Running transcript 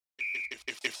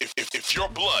If your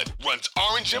blood runs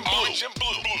orange and blue,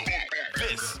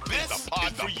 this is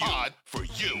the pod for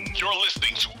you. You're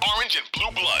listening to Orange and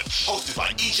Blue Bloods, hosted by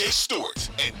EJ Stewart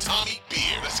and Tommy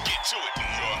Beer. Let's get to it, New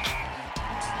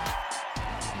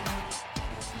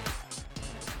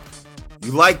York.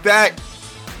 You like that?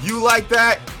 You like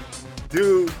that?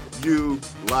 Do you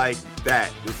like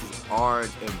that? This is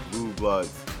Orange and Blue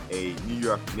Bloods, a New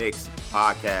York Knicks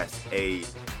podcast, a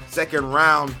second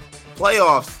round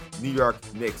playoffs New York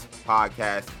Knicks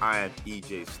podcast. I am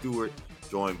EJ Stewart,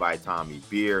 joined by Tommy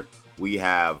Beer. We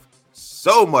have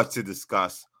so much to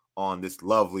discuss on this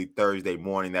lovely Thursday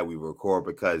morning that we record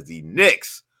because the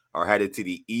Knicks are headed to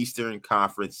the Eastern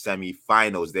Conference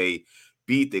semifinals. They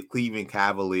beat the Cleveland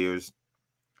Cavaliers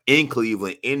in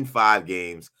Cleveland in 5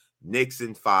 games. Knicks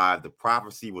in 5. The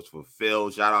prophecy was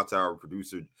fulfilled. Shout out to our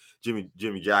producer, Jimmy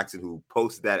Jackson, who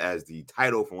posted that as the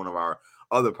title for one of our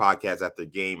other podcasts after the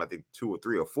game, I think 2 or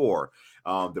 3 or 4.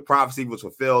 The prophecy was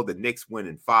fulfilled. The Knicks win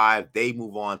in 5. They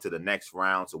move on to the next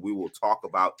round. So we will talk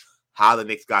about how the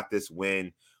Knicks got this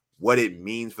win, what it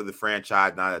means for the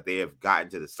franchise now that they have gotten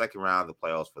to the second round of the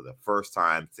playoffs for the first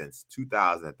time since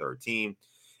 2013.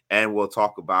 And we'll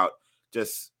talk about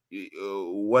just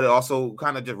what also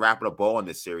kind of just wrapping a bow on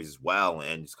this series as well,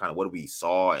 and just kind of what we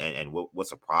saw and what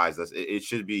surprised us. It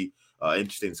should be an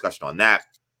interesting discussion on that.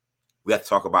 We have to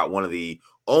talk about one of the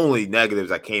only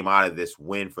negatives that came out of this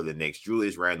win for the Knicks,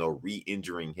 Julius Randle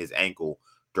re-injuring his ankle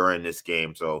during this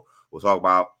game. So we'll talk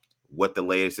about what the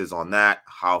latest is on that,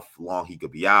 how long he could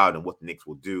be out, and what the Knicks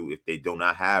will do if they do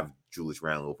not have Julius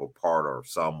Randle for part or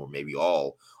some or maybe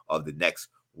all of the next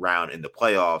round in the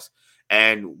playoffs.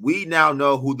 And we now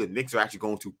know who the Knicks are actually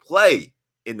going to play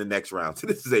in the next round. So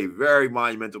this is a very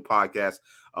monumental podcast.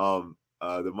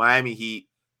 The Miami Heat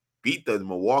beat the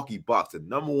Milwaukee Bucks, the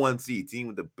number 1 seed team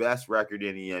with the best record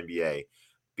in the NBA,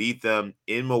 beat them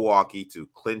in Milwaukee to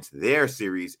clinch their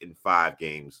series in 5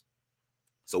 games.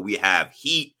 So we have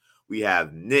Heat, we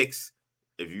have Knicks.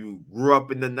 If you grew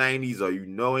up in the 90s or you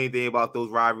know anything about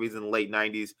those rivalries in the late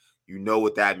 90s, you know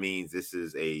what that means. This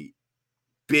is a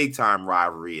big-time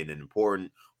rivalry and an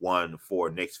important one for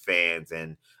Knicks fans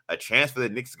and a chance for the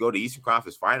Knicks to go to Eastern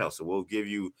Conference Finals. So we'll give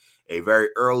you a very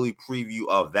early preview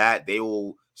of that. They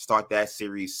will start that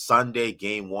series Sunday,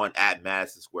 Game 1 at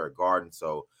Madison Square Garden.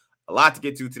 So a lot to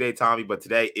get to today, Tommy, but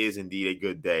today is indeed a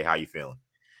good day. How you feeling?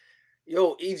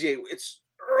 Yo, EJ, it's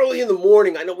early in the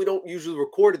morning. I know we don't usually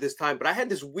record at this time, but I had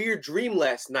this weird dream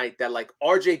last night that like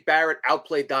RJ Barrett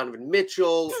outplayed Donovan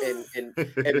Mitchell and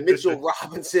Mitchell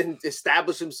Robinson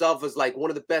established himself as like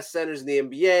one of the best centers in the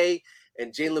NBA,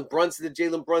 and Jalen Brunson did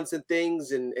Jalen Brunson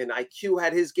things, and IQ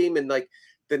had his game, and like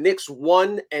the Knicks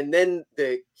won, and then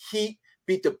the Heat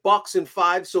beat the Bucks in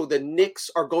 5. So the Knicks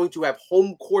are going to have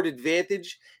home court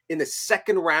advantage in the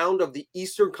second round of the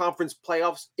Eastern Conference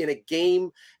playoffs in a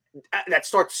game that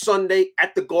starts Sunday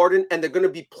at the Garden, and they're going to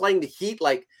be playing the Heat.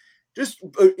 Like, just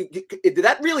did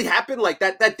that really happen? Like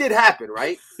that did happen,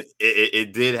 right?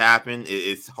 It did happen.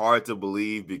 It's hard to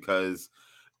believe because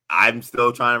I'm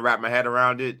still trying to wrap my head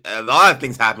around it. A lot of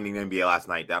things happened in the NBA last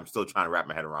night that I'm still trying to wrap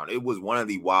my head around. It was one of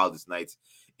the wildest nights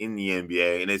in the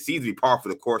NBA, and it seems to be par for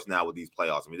the course now with these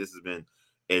playoffs. I mean, this has been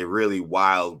a really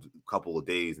wild couple of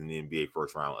days in the NBA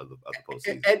first round of the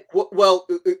postseason. And well,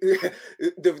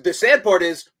 the sad part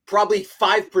is probably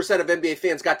 5% of NBA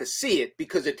fans got to see it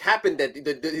because it happened that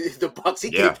the Bucks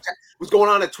game was going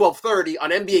on at 12:30 on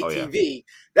NBA TV. Yeah.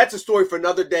 That's a story for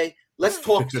another day. Let's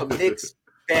talk some Knicks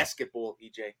basketball,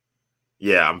 EJ.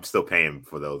 Yeah, I'm still paying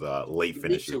for those late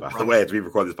finishes, by the way, as we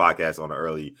record this podcast on an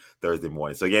early Thursday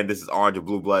morning. So, again, this is Orange and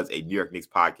Blue Bloods, a New York Knicks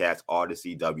podcast,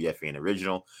 Odyssey, WFAN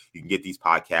original. You can get these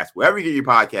podcasts wherever you get your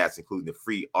podcasts, including the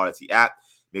free Odyssey app.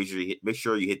 Make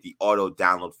sure you hit the auto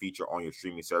download feature on your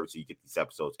streaming service so you get these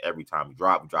episodes every time we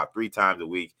drop. We drop 3 times a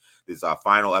week. This is our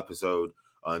final episode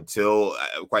until,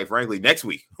 quite frankly, next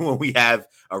week when we have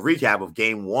a recap of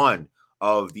Game 1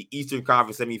 of the Eastern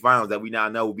Conference semifinals that we now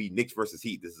know will be Knicks versus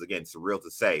Heat. This is, again, surreal to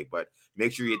say, but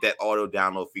make sure you hit that auto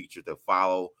download feature to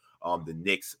follow the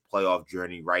Knicks playoff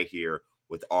journey right here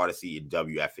with Odyssey and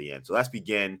WFAN. So let's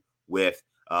begin with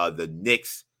the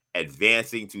Knicks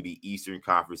advancing to the Eastern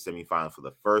Conference semifinals for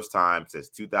the first time since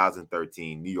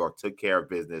 2013. New York took care of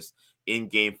business in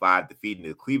Game 5, defeating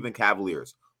the Cleveland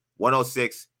Cavaliers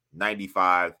 106-95.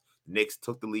 The Knicks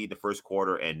took the lead in the first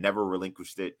quarter and never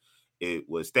relinquished it. It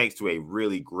was thanks to a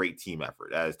really great team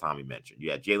effort, as Tommy mentioned. You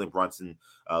had Jalen Brunson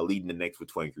leading the Knicks with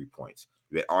 23 points.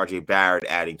 You had RJ Barrett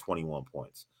adding 21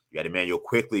 points. You had Emmanuel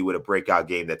Quickley with a breakout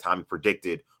game that Tommy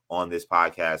predicted on this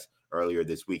podcast earlier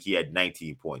this week. He had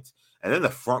 19 points. And then the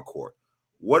front court.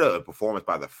 What a performance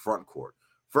by the front court.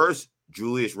 First,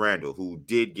 Julius Randle, who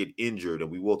did get injured, and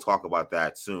we will talk about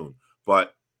that soon.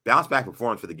 But bounce back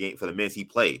performance for the game for the minutes he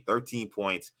played. 13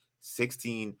 points, 6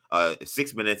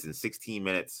 minutes and 16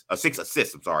 minutes, 6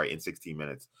 assists, I'm sorry, in 16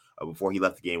 minutes. Before he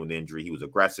left the game with the injury, he was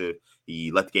aggressive.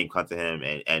 He let the game come to him,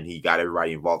 and he got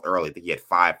everybody involved early. I think he had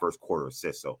 5 first quarter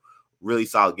assists. So really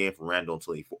solid game from Randle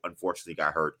until he unfortunately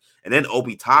got hurt. And then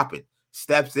Obi Toppin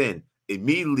steps in,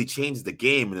 immediately changes the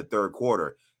game in the third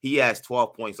quarter. He has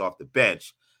 12 points off the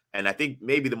bench. And I think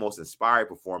maybe the most inspiring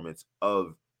performance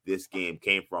of this game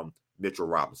came from Mitchell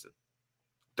Robinson.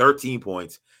 13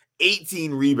 points,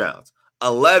 18 rebounds,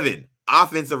 11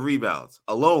 offensive rebounds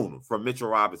alone from Mitchell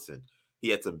Robinson. He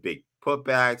had some big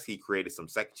putbacks. He created some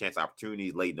second chance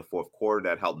opportunities late in the fourth quarter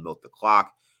that helped milk the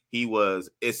clock. He was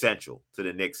essential to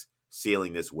the Knicks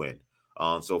sealing this win.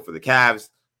 So for the Cavs,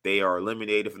 they are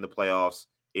eliminated from the playoffs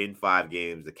in 5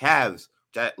 games. The Cavs,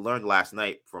 which I learned last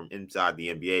night from inside the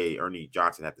NBA, Ernie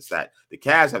Johnson had the stat. The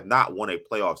Cavs have not won a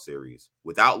playoff series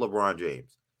without LeBron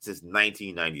James since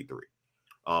 1993.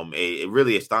 A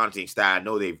really astonishing stat. I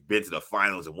know they've been to the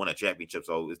finals and won a championship,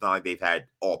 so it's not like they've had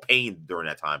all pain during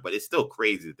that time, but it's still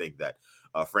crazy to think that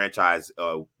a franchise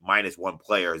minus one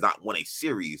player has not won a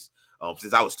series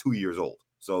since I was 2 years old.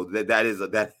 So that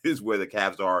is where the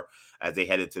Cavs are as they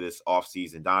head into this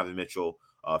offseason. Donovan Mitchell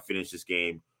finished this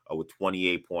game with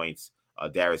 28 points.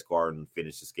 Darius Garland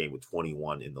finished this game with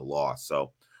 21 in the loss.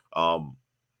 So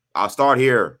I'll start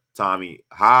here, Tommy.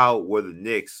 How were the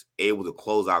Knicks able to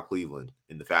close out Cleveland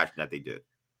in the fashion that they did?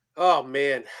 Oh,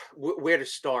 man, where to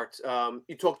start?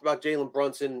 You talked about Jalen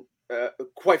Brunson.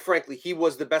 Quite frankly, he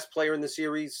was the best player in the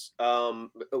series.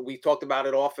 We talked about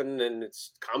it often, and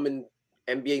it's common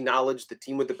NBA knowledge. The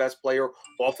team with the best player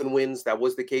often wins. That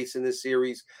was the case in this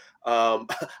series.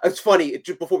 It's funny,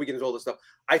 just before we get into all this stuff,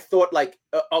 I thought, like,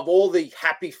 of all the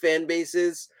happy fan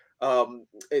bases,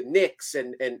 Knicks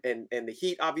and the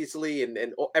Heat, obviously,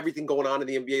 and everything going on in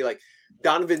the NBA, like,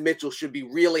 Donovan Mitchell should be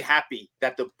really happy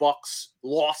that the Bucks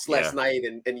lost last night,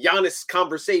 and Giannis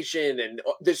conversation, and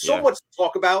there's so much to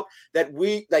talk about that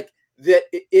we like. That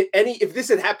if this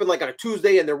had happened like on a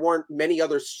Tuesday and there weren't many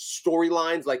other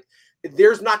storylines, like,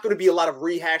 there's not going to be a lot of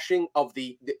rehashing of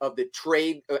the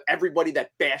trade. Everybody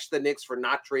that bashed the Knicks for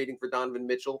not trading for Donovan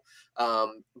Mitchell,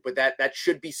 but that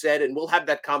should be said, and we'll have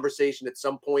that conversation at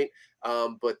some point.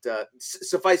 But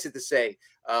suffice it to say,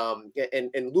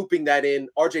 and looping that in,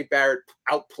 RJ Barrett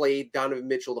outplayed Donovan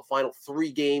Mitchell the final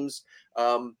 3 games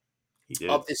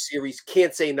of this series.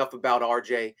 Can't say enough about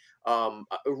RJ.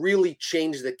 Really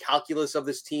changed the calculus of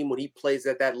this team when he plays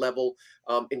at that level.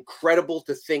 Incredible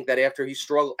to think that after he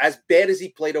struggled as bad as he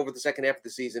played over the second half of the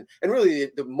season, and really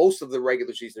the most of the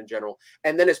regular season in general,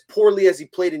 and then as poorly as he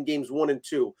played in games 1 and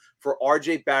 2, for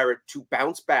RJ Barrett to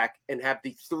bounce back and have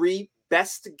the 3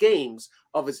 best games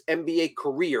of his NBA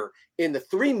career in the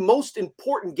 3 most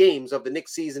important games of the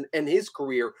Knicks season and his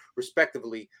career,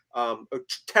 respectively, a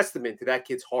testament to that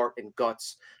kid's heart and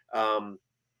guts. You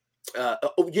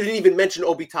didn't even mention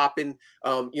Obi Toppin.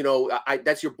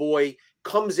 That's your boy.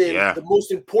 Comes in the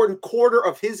most important quarter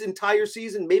of his entire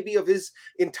season, maybe of his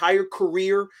entire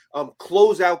career.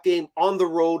 Closeout game on the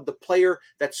road. The player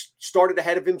that started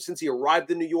ahead of him since he arrived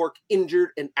in New York, injured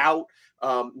and out.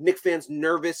 Knicks fans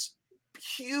nervous.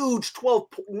 Huge 12,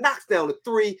 knocks down a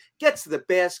 3, gets to the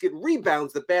basket,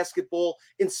 rebounds the basketball,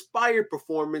 inspired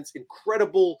performance,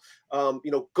 incredible,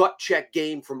 gut check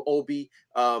game from Obi.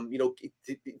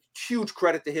 Huge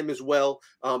credit to him as well.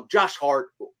 Josh Hart,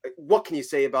 what can you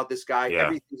say about this guy?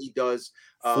 Everything he does.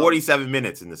 47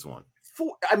 minutes in this one.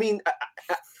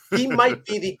 He might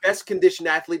be the best conditioned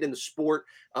athlete in the sport,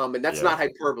 and that's not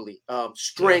hyperbole.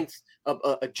 Strength,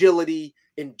 agility,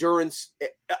 endurance,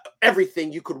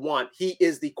 everything you could want. He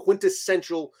is the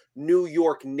quintessential New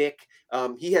York Knick.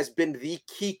 He has been the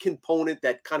key component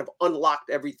that kind of unlocked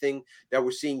everything that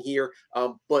we're seeing here.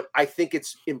 But I think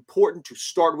it's important to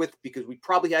start with, because we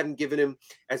probably haven't given him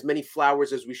as many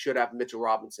flowers as we should have, Mitchell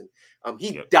Robinson.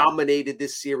 He dominated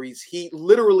this series. He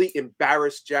literally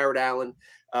embarrassed Jared Allen.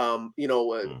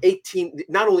 18,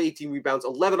 not only 18 rebounds,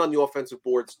 11 on the offensive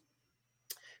boards.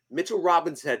 Mitchell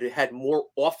Robinson had more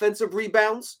offensive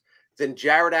rebounds than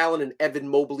Jared Allen and Evan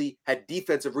Mobley had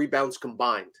defensive rebounds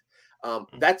combined.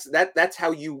 That's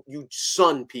how you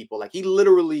sun people. Like, he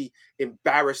literally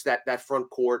embarrassed that front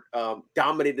court,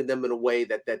 dominated them in a way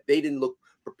that they didn't look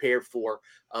prepared for.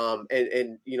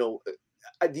 The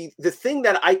thing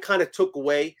that I kind of took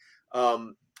away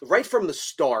right from the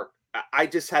start, I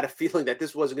just had a feeling that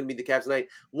this wasn't going to be the Cavs night.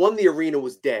 One, the arena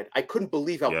was dead. I couldn't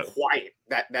believe how quiet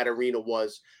that arena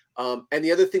was. And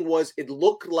the other thing was, it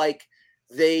looked like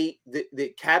the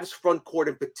Cavs front court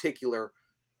in particular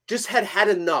just had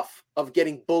enough of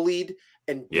getting bullied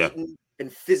and Yeah. beaten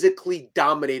and physically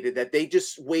dominated that they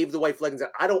just waved the white flag and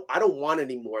said, I don't want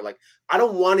anymore. Like, I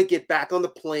don't want to get back on the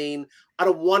plane. I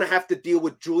don't want to have to deal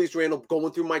with Julius Randle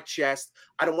going through my chest.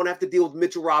 I don't want to have to deal with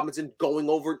Mitchell Robinson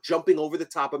jumping over the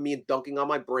top of me and dunking on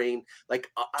my brain. Like,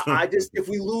 I just, if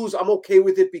we lose, I'm okay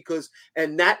with it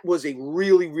and that was a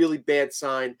really, really bad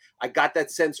sign. I got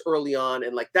that sense early on.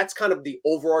 And like, that's kind of the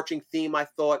overarching theme, I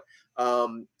thought.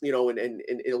 And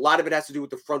a lot of it has to do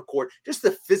with the front court, just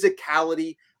the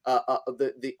physicality of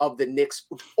the Knicks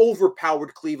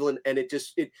overpowered Cleveland, and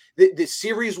the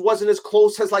series wasn't as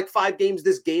close as like 5 games.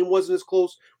 This game wasn't as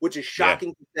close, which is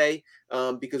shocking to say,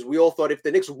 because we all thought if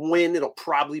the Knicks win, it'll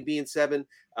probably be in 7.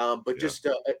 But just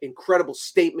an incredible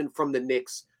statement from the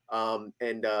Knicks,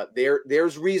 and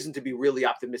there's reason to be really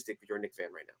optimistic if you're a Knicks fan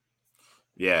right now.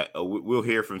 Yeah, we'll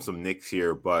hear from some Knicks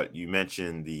here, but you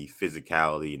mentioned the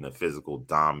physicality and the physical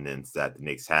dominance that the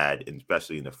Knicks had,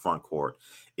 especially in the front court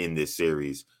in this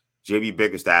series. JB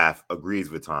Bickerstaff agrees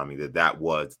with Tommy that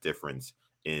was the difference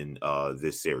in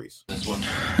this series.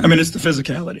 I mean, it's the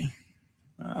physicality.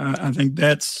 I think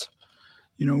that's,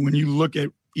 when you look at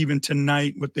even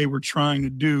tonight, what they were trying to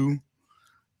do,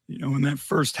 in that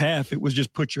first half, it was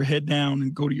just put your head down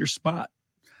and go to your spot.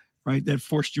 Right, that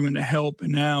forced you into help,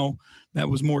 and now that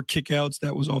was more kickouts,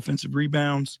 that was offensive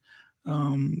rebounds.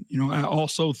 I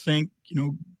also think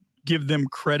give them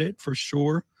credit for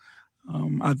sure.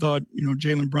 I thought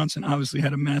Jalen Brunson obviously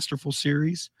had a masterful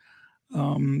series.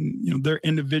 Their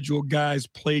individual guys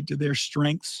played to their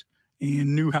strengths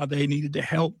and knew how they needed to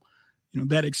help.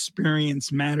 That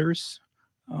experience matters.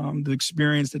 The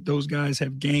experience that those guys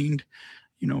have gained.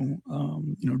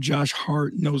 Josh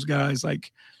Hart and those guys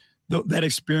like. That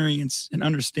experience and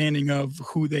understanding of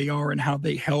who they are and how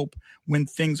they help when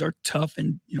things are tough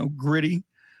and gritty,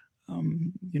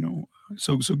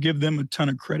 so give them a ton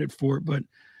of credit for it. But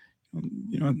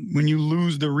when you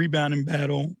lose the rebounding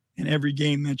battle in every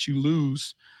game that you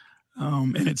lose,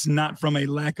 and it's not from a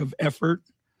lack of effort,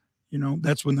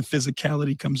 that's when the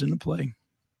physicality comes into play.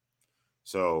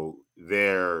 So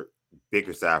their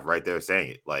Bickerstaff right there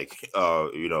saying it, like,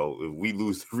 if we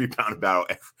lose the rebound battle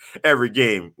every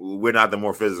game, we're not the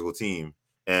more physical team.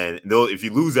 And if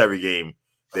you lose every game,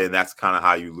 then that's kind of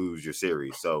how you lose your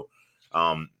series. So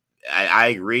I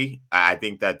agree. I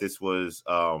think that this was,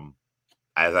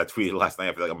 as I tweeted last night,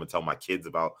 I feel like I'm going to tell my kids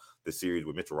about the series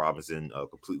with Mitchell Robinson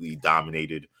completely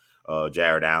dominated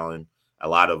Jared Allen. A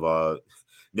lot of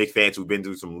Knicks fans who've been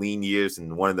through some lean years,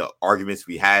 and one of the arguments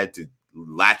we had to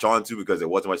latch on to because there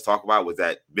wasn't much to talk about was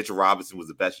that Mitchell Robinson was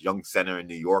the best young center in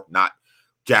New York, not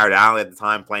Jared Allen at the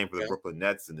time playing for the Brooklyn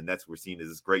Nets, and the Nets were seen as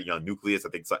this great young nucleus. I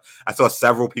think I saw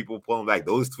several people pulling back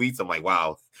those tweets. I'm like,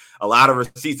 wow, a lot of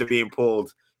receipts are being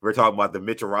pulled. We're talking about the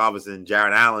Mitchell Robinson,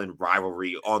 Jared Allen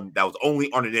rivalry that was only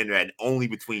on the internet and only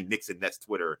between Knicks and Nets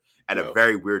Twitter at a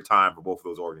very weird time for both of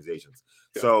those organizations.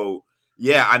 Yeah. So,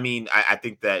 yeah, I mean, I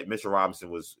think that Mitchell Robinson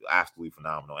was absolutely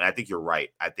phenomenal. And I think you're right.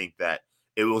 I think that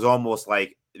it was almost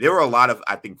like there were a lot of,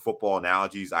 I think, football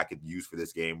analogies I could use for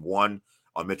this game. One,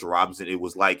 on Mitchell Robinson, it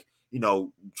was like,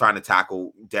 trying to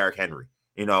tackle Derrick Henry.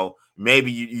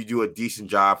 Maybe you do a decent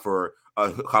job for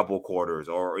a couple quarters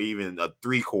or even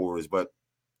 3 quarters, but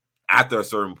after a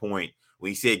certain point,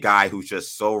 when you see a guy who's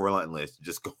just so relentless,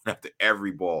 just going after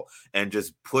every ball and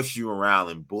just push you around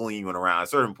and bullying you around, at a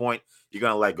certain point, you're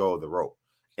going to let go of the rope.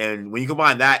 And when you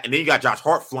combine that, and then you got Josh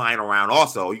Hart flying around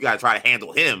also, you got to try to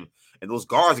handle him. And those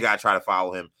guards got to try to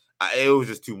follow him. It was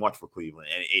just too much for Cleveland.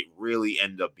 And it really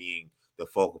ended up being the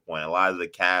focal point. A lot of the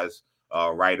Cavs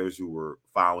writers who were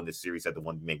following this series said the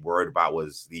one thing they worried about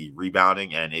was the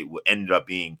rebounding. And it ended up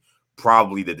being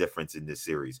probably the difference in this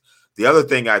series. The other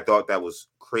thing I thought that was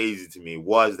crazy to me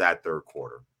was that third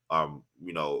quarter.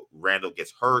 Randall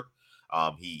gets hurt.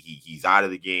 He's out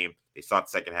of the game. They start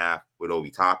the second half with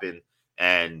Obi Toppin.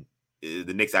 And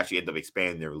the Knicks actually end up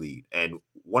expanding their lead. And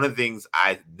one of the things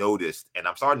I noticed, and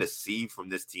I'm starting to see from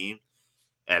this team,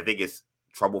 and I think it's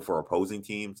trouble for opposing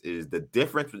teams, is the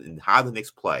difference in how the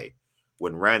Knicks play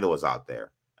when Randall is out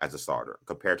there as a starter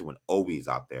compared to when Obi is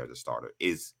out there as a starter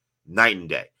is night and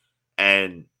day.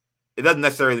 And it doesn't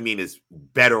necessarily mean it's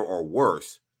better or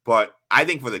worse, but I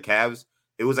think for the Cavs,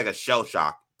 it was like a shell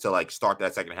shock to like start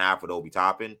that second half with Obi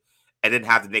Toppin and then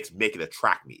have the Knicks make it a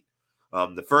track meet.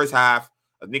 The first half,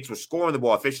 the Knicks were scoring the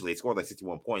ball efficiently. They scored like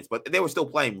 61 points, but they were still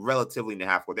playing relatively in the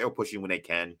half court. They were pushing when they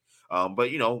can.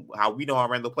 But how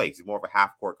Randall plays. He's more of a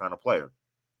half court kind of player.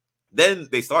 Then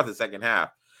they start the second half,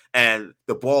 and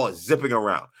the ball is zipping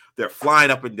around. They're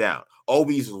flying up and down.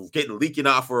 Obi's leaking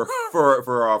off for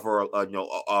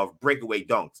breakaway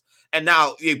dunks. And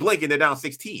now they blink and they're down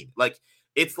 16. Like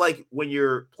It's like when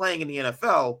you're playing in the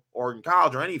NFL or in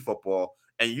college or any football,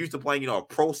 and you're used to playing, a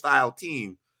pro style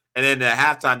team, and then at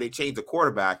halftime they change the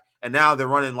quarterback, and now they're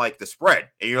running like the spread,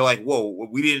 and you're like, whoa,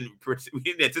 we didn't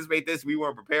anticipate this, we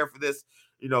weren't prepared for this.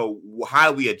 How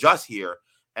do we adjust here?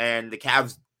 And the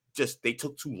Cavs they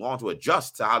took too long to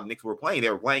adjust to how the Knicks were playing. They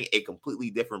were playing a completely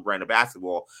different brand of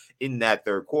basketball in that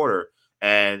third quarter,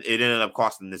 and it ended up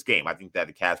costing this game. I think that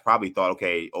the Cavs probably thought,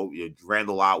 okay,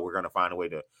 Randall out, we're going to find a way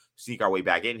to sneak our way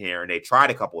back in here, and they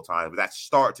tried a couple of times, but that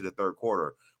start to the third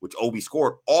quarter, which Obi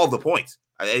scored all the points.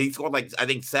 He scored like, I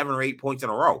think, 7 or 8 points in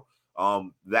a row.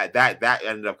 That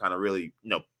ended up kind of really,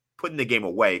 putting the game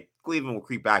away. Cleveland will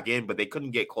creep back in, but they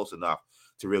couldn't get close enough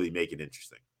to really make it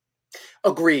interesting.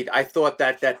 Agreed. I thought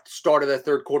that start of the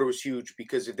third quarter was huge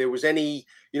because if there was any,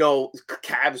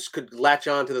 Cavs could latch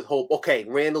on to the hope. Okay,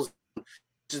 Randall's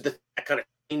is that kind of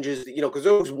changes, because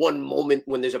there was one moment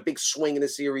when there's a big swing in the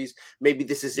series. Maybe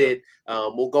this is it.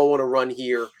 We'll go on a run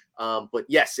here. But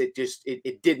yes,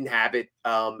 it didn't have it.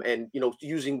 And,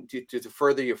 using to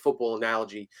further your football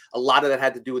analogy, a lot of that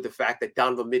had to do with the fact that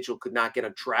Donovan Mitchell could not get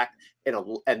on track.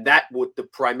 And that would the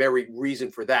primary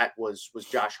reason for that was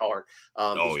Josh Hart.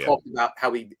 He's talked about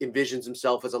how he envisions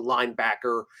himself as a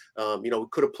linebacker. He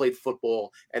could have played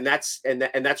football, and that's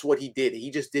what he did. He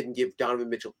just didn't give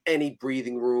Donovan Mitchell any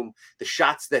breathing room. The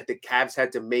shots that the Cavs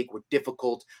had to make were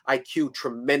difficult. IQ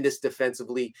tremendous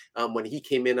defensively when he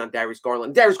came in on Darius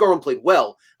Garland. Darius Garland played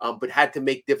well, but had to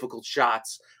make difficult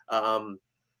shots.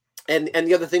 And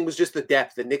the other thing was just the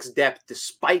depth. The Knicks' depth,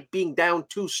 despite being down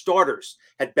 2 starters,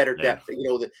 had better depth.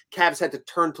 The Cavs had to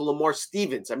turn to Lamar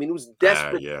Stevens. I mean, it was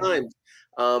desperate times.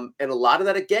 And a lot of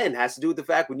that, again, has to do with the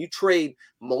fact when you trade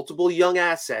multiple young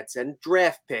assets and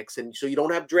draft picks, and so you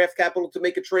don't have draft capital to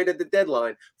make a trade at the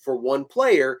deadline for one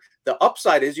player, the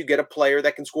upside is you get a player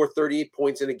that can score 38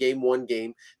 points in a game, one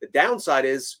game. The downside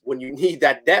is when you need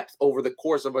that depth over the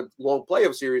course of a long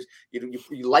playoff series,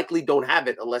 you likely don't have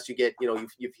it unless you get, you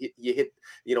hit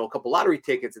a couple lottery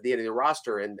tickets at the end of the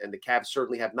roster, and the Cavs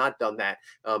certainly have not done that.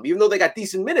 Even though they got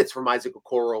decent minutes from Isaac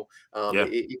Okoro,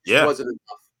 it just wasn't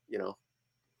enough,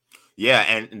 Yeah,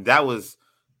 and that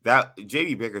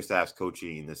JB Bickerstaff's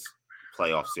coaching in this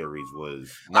playoff series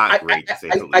was not great to say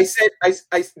the least.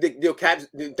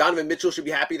 Cavs, Donovan Mitchell should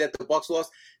be happy that the Bucks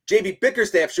lost. JB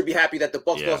Bickerstaff should be happy that the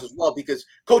Bucks lost as well, because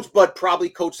Coach Bud probably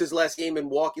coached his last game in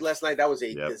Milwaukee last night. That was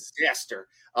a disaster.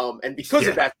 And because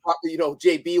of that,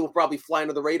 JB will probably fly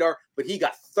under the radar, but he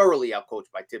got thoroughly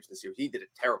outcoached by Tibbs this year. He did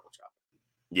a terrible job.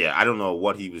 Yeah, I don't know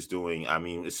what he was doing. I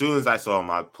mean, as soon as I saw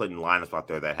him putting lineups out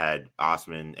there that had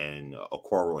Osman and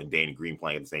Okoro and Danny Green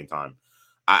playing at the same time,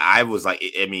 I was like,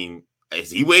 I mean, is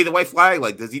he waving the white flag?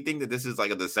 Like, does he think that this is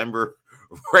like a December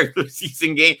regular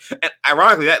season game? And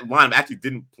ironically, that lineup actually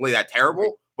didn't play that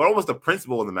terrible, but almost the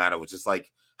principle of the matter was just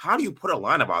like, how do you put a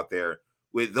lineup out there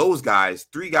with those guys,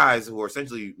 3 guys who are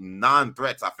essentially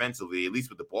non-threats offensively, at least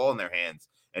with the ball in their hands,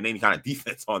 and any kind of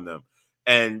defense on them?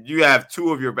 And you have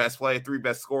 2 of your best players, 3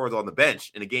 best scorers on the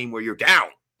bench in a game where you're down.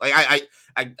 Like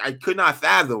I could not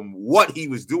fathom what he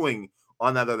was doing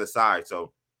on that other side.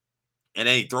 So, and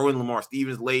then he throw in Lamar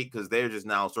Stevens late because they're just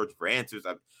now searching for answers.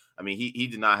 I mean, he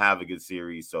did not have a good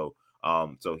series. So,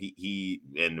 he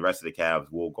and the rest of the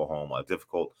Cavs will go home. A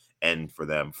difficult end for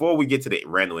them. Before we get to the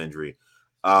Randall injury,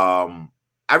 I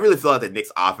really feel like the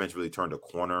Knicks offense really turned a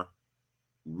corner.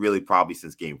 Really probably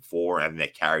since game 4, and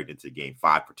that carried into game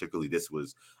 5. Particularly, this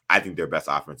was, I think, their best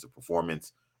offensive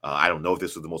performance. I don't know if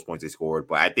this was the most points they scored,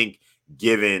 but I think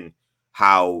given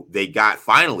how they got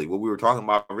finally what we were talking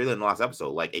about really in the last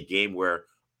episode, like a game where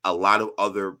a lot of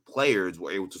other players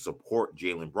were able to support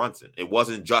Jalen Brunson. It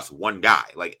wasn't just one guy.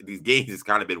 Like these games has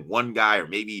kind of been one guy or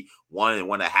maybe 1 and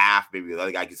 1.5. Maybe the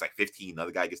other guy gets like 15, the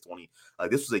other guy gets 20. Like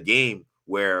this was a game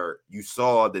where you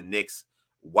saw the Knicks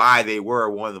why they were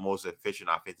one of the most efficient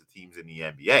offensive teams in the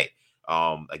NBA.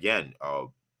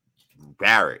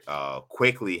 Barrett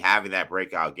quickly having that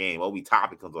breakout game. Obi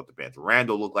Toppin comes off the bench.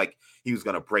 Randall looked like he was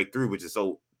going to break through, which is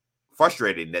so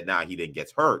frustrating that now he then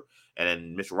gets hurt. And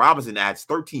then Mitchell Robinson adds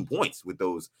 13 points with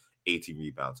those 18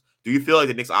 rebounds. Do you feel like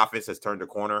the Knicks offense has turned a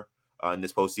corner in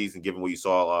this postseason, given what you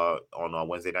saw on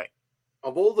Wednesday night?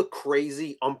 Of all the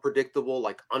crazy, unpredictable,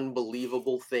 like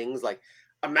unbelievable things, like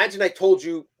imagine I told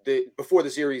you before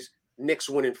the series, Knicks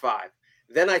win in 5.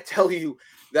 Then I tell you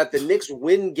that the Knicks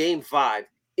win game 5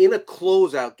 in a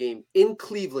closeout game in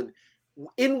Cleveland,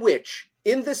 in which,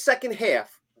 in the second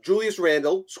half, Julius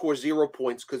Randle scores 0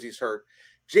 points because he's hurt.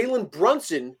 Jalen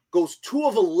Brunson goes 2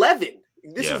 of 11.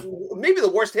 This is maybe the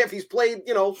worst half he's played,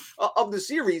 of the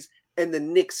series, and the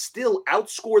Knicks still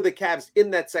outscore the Cavs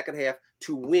in that second half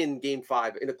to win Game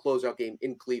 5 in a closeout game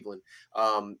in Cleveland.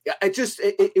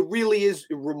 It really is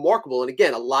remarkable. And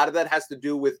again, a lot of that has to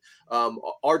do with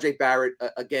RJ Barrett,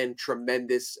 again,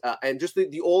 tremendous, and just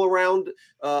the all around,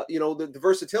 the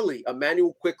versatility.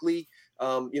 Emmanuel quickly.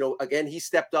 Again, he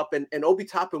stepped up, and Obi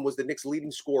Toppin was the Knicks'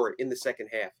 leading scorer in the second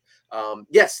half.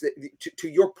 Yes, to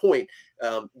your point,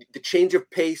 the change of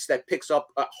pace that picks up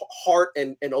Hart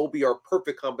and Obi are a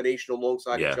perfect combination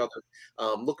alongside each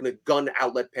other, looking at gun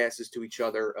outlet passes to each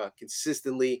other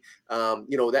consistently.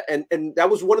 That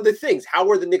was one of the things. How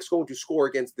are the Knicks going to score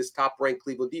against this top-ranked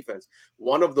Cleveland defense?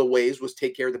 One of the ways was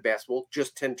take care of the basketball.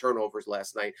 Just 10 turnovers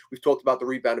last night. We've talked about the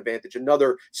rebound advantage.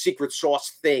 Another secret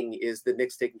sauce thing is the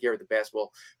Knicks taking care of the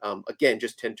basketball. Again,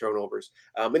 just 10 turnovers.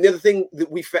 And the other thing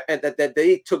that that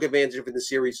they took advantage of in the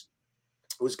series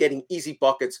was getting easy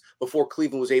buckets before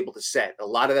Cleveland was able to set. A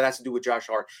lot of that has to do with Josh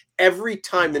Hart. Every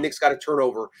time the Knicks got a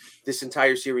turnover this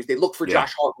entire series, they looked for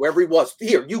Josh Hart wherever he was.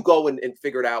 Here, you go and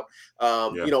figure it out.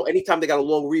 Anytime they got a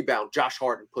long rebound, Josh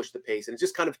Hart and pushed the pace. And it's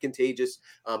just kind of contagious.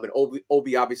 And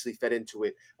Obi obviously fed into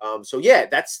it.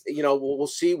 That's, we'll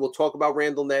see. We'll talk about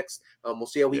Randall next. We'll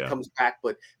see how he comes back.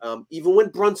 But even when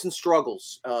Brunson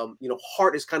struggles,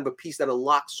 Hart is kind of a piece that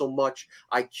unlocks so much.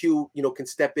 IQ, can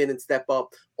step in and step up.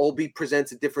 Obi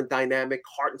presents a different dynamic.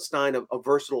 Hartenstein, a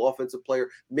versatile offensive player.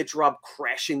 Mitch Rob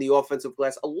crashing the offensive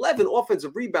glass. 11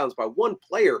 offensive rebounds by one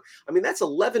player. I mean, that's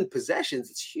 11 possessions.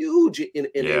 It's huge in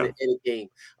a game.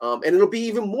 And it'll be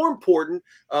even more important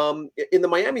in the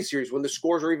Miami series when the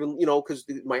scores are even, because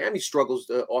Miami struggles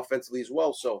offensively as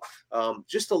well. So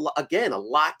just a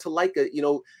lot to like.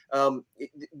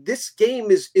 This game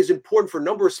is important for a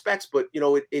number of specs, but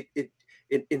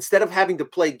instead of having to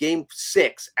play Game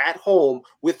 6 at home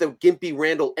with a gimpy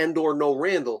Randall and or no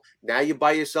Randall, now you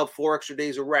buy yourself 4 extra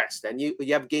days of rest, and you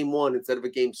have Game 1 instead of a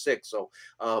Game 6. So,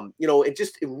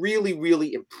 it really,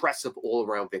 really impressive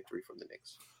all-around victory from the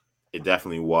Knicks. It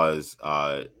definitely was.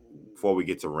 Before we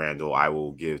get to Randall, I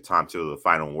will give Tom Tiller the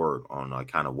final word on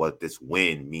kind of what this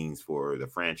win means for the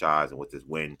franchise and what this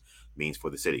win means for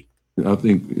the city. I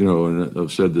think, and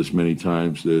I've said this many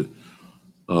times, that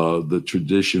the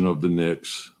tradition of the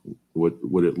Knicks, what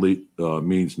it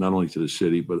means not only to the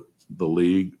city but the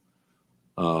league,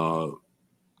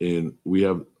 and we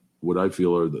have what I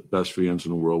feel are the best fans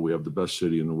in the world. We have the best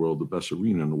city in the world, the best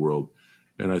arena in the world,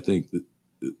 and I think that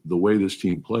the way this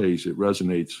team plays, it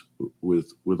resonates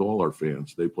with all our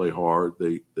fans. They play hard,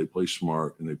 they play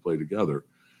smart, and they play together.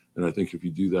 And I think if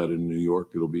you do that in New York,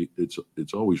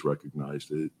 it's always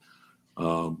recognized.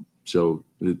 So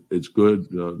it's good.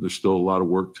 There's still a lot of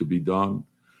work to be done.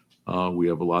 We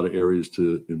have a lot of areas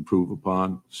to improve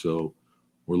upon. So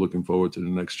we're looking forward to the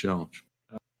next challenge.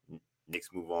 Knicks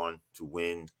move on to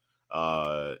win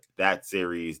that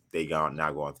series. They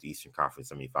now go on to the Eastern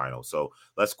Conference semifinals. So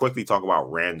let's quickly talk about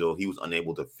Randall. He was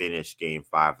unable to finish Game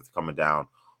 5 with coming down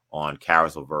on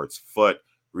Karis LeVert's foot,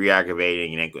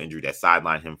 re-aggravating an ankle injury that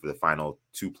sidelined him for the final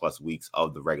 2+ weeks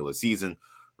of the regular season.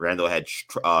 Randall had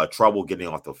trouble getting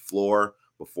off the floor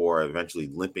before eventually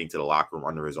limping to the locker room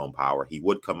under his own power. He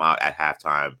would come out at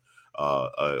halftime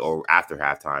or after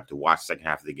halftime to watch the second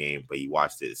half of the game, but he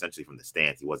watched it essentially from the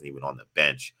stands. He wasn't even on the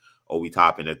bench. Obi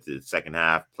Toppin at the second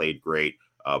half played great,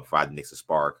 provided Knicks a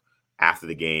spark. After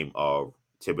the game,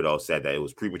 Thibodeau said that it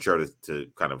was premature to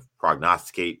kind of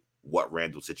prognosticate what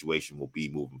Randall's situation will be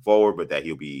moving forward, but that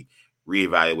he'll be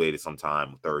reevaluated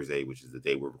sometime Thursday, which is the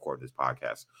day we're recording this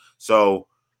podcast. So,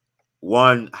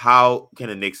 one, how can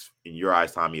the Knicks, in your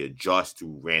eyes, Tommy, adjust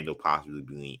to Randall possibly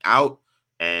being out?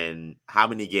 And how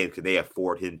many games can they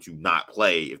afford him to not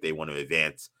play if they want to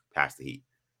advance past the Heat?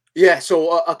 Yeah,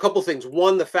 so a couple things.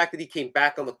 One, the fact that he came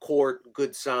back on the court,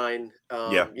 good sign.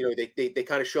 They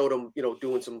kind of showed him,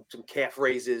 doing some calf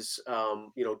raises,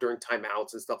 during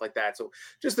timeouts and stuff like that. So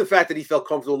just the fact that he felt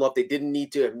comfortable enough, they didn't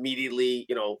need to immediately,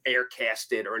 air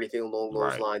cast it or anything along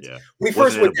those lines. Yeah. When he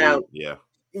first went down,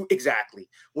 exactly.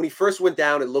 When he first went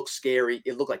down, it looked scary.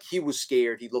 It looked like he was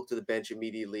scared. He looked to the bench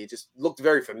immediately. It just looked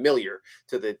very familiar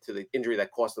to the injury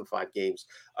that cost him 5 games.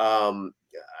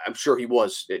 I'm sure he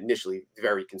was initially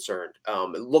very concerned.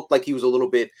 It looked like he was a little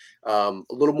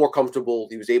more comfortable.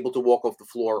 He was able to walk off the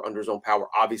floor under his own power,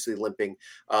 obviously limping.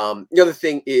 The other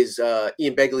thing is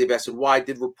Ian Begley of SNY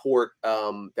did report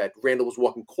that Randall was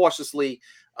walking cautiously.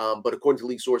 But according to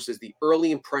league sources, the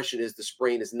early impression is the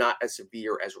sprain is not as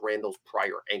severe as Randall's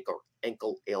prior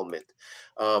ankle ailment.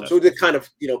 So that kind of,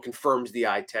 confirms the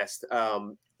eye test.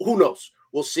 Who knows?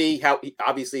 we'll see how.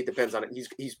 Obviously, it depends on it.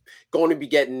 He's going to be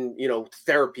getting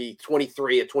therapy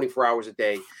 24 hours a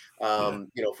day.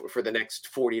 For the next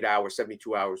 48 hours,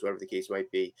 72 hours, whatever the case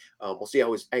might be. We'll see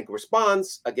how his ankle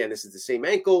responds. Again, this is the same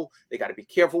ankle. They got to be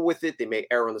careful with it. They may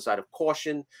err on the side of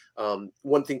caution.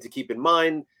 One thing to keep in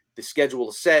mind: the schedule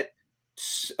is set.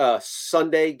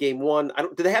 Sunday, game 1.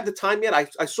 Do they have the time yet?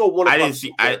 I saw 1 o'clock. I didn't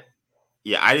see. I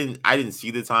didn't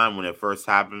see the time when it first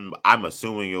happened. But I'm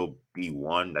assuming it'll be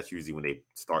 1. That's usually when they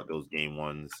start those game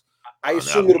ones. I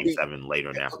assume it'll be 7 later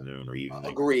in the afternoon or evening.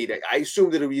 Agreed. I assume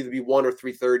that it'll either be 1 or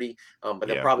 3:30. But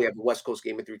they'll probably have the West Coast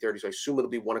game at 3:30. So I assume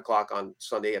it'll be 1 o'clock on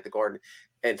Sunday at the Garden.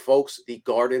 And folks, the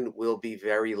Garden will be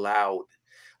very loud.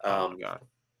 Oh my God.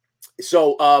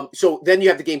 So then you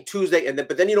have the game Tuesday,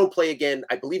 but then you don't play again.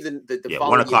 I believe the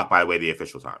 1 o'clock, by the way, the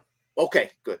official time.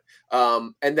 Okay, good.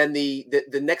 And then the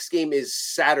next game is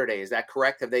Saturday. Is that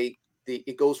correct?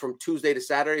 It goes from Tuesday to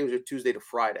Saturday, or is it Tuesday to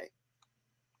Friday?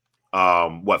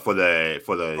 What for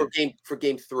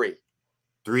game 3?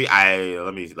 3?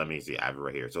 Let me see. I have it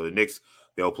right here. So the Knicks,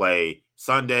 they'll play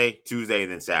Sunday, Tuesday,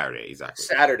 and then Saturday. Exactly.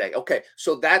 Saturday. Okay,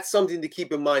 so that's something to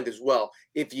keep in mind as well.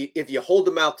 If you hold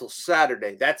them out till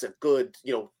Saturday, that's a good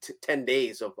 10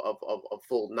 days of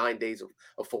full 9 days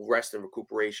of full rest and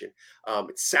recuperation.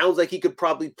 It sounds like he could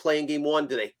probably play in game 1.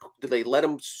 Do they let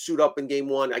him suit up in game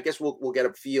 1? I guess we'll get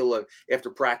a feel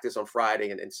after practice on Friday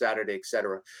and Saturday,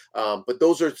 etc. But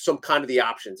those are some kind of the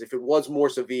options. If it was more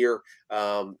severe,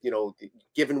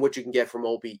 given what you can get from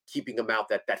Obi, keeping him out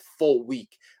that full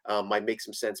week might make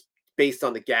some sense based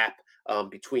on the gap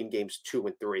between games 2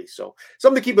 and 3. So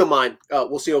something to keep in mind.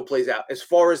 We'll see how it plays out. As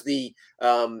far as the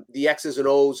X's and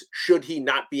O's, should he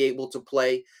not be able to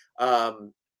play,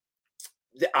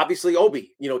 obviously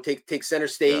Obi, take center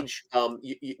stage.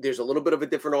 There's a little bit of a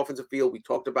different offensive field. We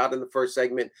talked about in the first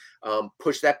segment.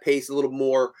 Push that pace a little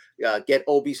more. Get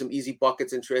Obi some easy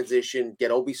buckets in transition.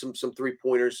 Get Obi some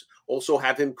 3-pointers. Also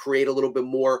have him create a little bit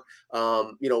more.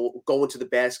 Going to the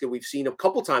basket. We've seen a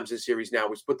couple times this series now.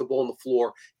 He's put the ball on the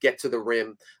floor, get to the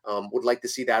rim. Would like to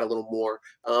see that a little more.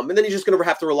 And then you're just going to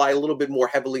have to rely a little bit more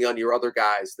heavily on your other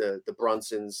guys, the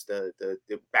Brunsons, the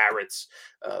Barretts,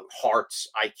 Harts,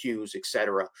 IQs,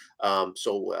 etc.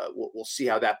 We'll see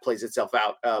how that plays itself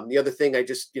out. The other thing I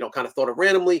just kind of thought of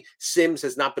randomly, Sims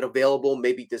has not been available.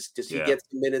 Maybe does he get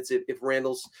some minutes if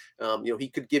Randall's he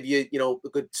could give you a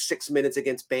good 6 minutes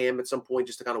against Bam at some point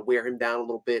just to kind of wear him down a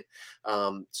little bit.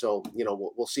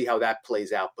 We'll see how that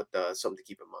plays out, but something to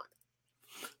keep in mind.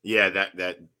 Yeah,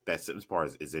 that Sims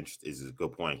part is a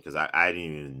good point, because I didn't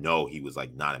even know he was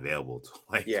like not available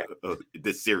to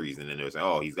this series, and then it was like,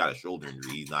 oh, he's got a shoulder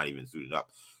injury, he's not even suited up.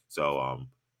 So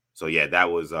that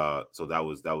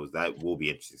will be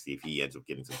interesting to see if he ends up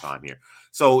getting some time here.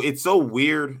 So it's so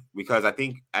weird because I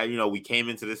think we came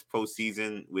into this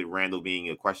postseason with Randall being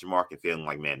a question mark and feeling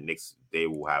like, man, Knicks, they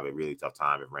will have a really tough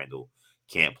time if Randall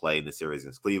can't play in the series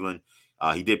against Cleveland.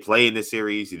 He did play in this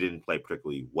series. He didn't play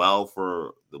particularly well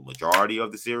for the majority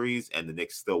of the series, and the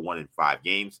Knicks still won in 5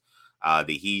 games.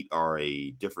 The Heat are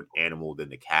a different animal than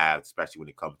the Cavs, especially when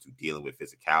it comes to dealing with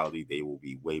physicality. They will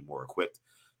be way more equipped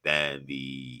than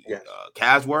the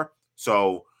Cavs were.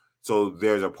 So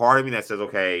there's a part of me that says,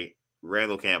 okay,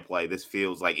 Randall can't play. This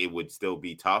feels like it would still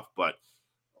be tough. But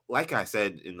like I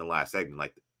said in the last segment,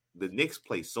 like the Knicks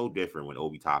play so different when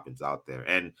Obi Toppin's out there.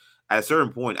 And at a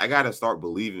certain point, I got to start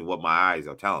believing what my eyes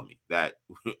are telling me, that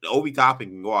Obi Toppin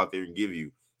can go out there and give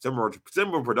you similar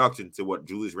production to what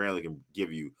Julius Randle can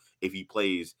give you if he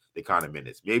plays the kind of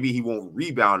minutes. Maybe he won't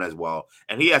rebound as well.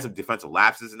 And he has some defensive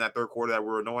lapses in that third quarter that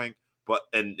were annoying. But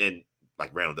and like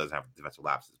Randall doesn't have defensive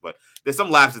lapses, but there's some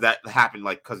lapses that happen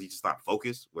like because he's just not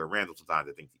focused. Where Randall sometimes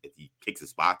I think if he kicks his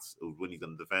spots when he's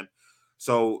going to defend.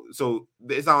 So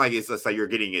it's not like it's just like you're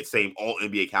getting a same all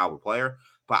NBA caliber player.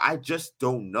 But I just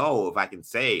don't know if I can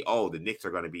say, oh, the Knicks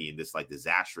are going to be in this like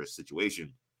disastrous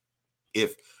situation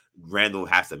if Randall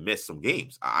has to miss some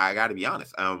games. I got to be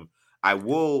honest. I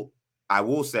will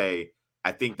say,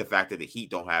 I think the fact that the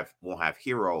Heat won't have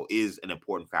Hero is an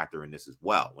important factor in this as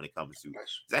well when it comes to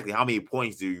exactly how many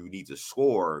points do you need to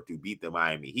score to beat the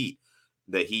Miami Heat.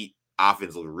 The Heat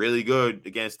offense looked really good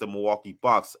against the Milwaukee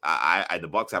Bucks. The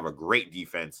Bucks have a great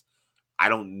defense. I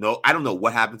don't know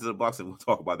what happened to the Bucks, and we'll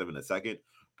talk about them in a second.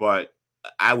 But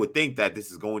I would think that this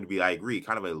is going to be, I agree,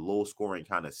 kind of a low-scoring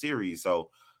kind of series.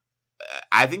 So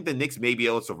I think the Knicks may be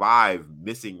able to survive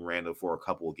missing Randall for a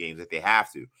couple of games if they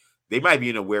have to. They might be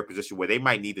in a weird position where they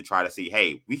might need to try to see,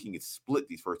 hey, we can split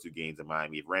these first 2 games in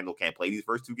Miami if Randall can't play these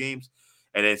first 2 games.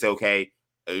 And then say, okay,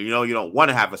 you don't want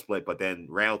to have a split, but then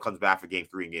Randall comes back for game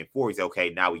 3 and game 4. He says, okay,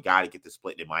 now we got to get the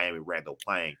split in Miami, Randall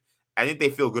playing. I think they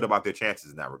feel good about their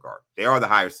chances in that regard. They are the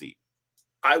higher seed.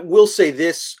 I will say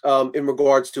this in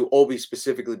regards to Obi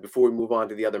specifically before we move on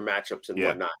to the other matchups and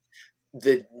whatnot.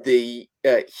 The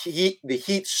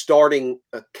Heat starting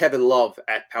Kevin Love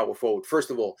at power forward.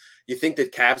 First of all, you think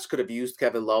that Cavs could have used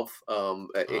Kevin Love in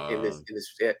this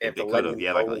after letting him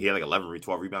go? He had like 11 or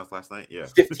 12 rebounds last night. Yeah,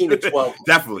 15 to 12.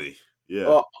 Definitely.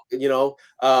 Yeah.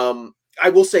 I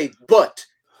will say, but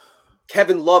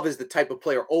Kevin Love is the type of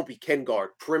player Obi can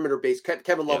guard, perimeter based.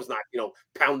 Kevin Love is not,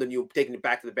 pounding you, taking it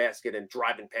back to the basket and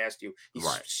driving past you.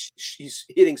 He's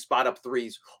hitting spot up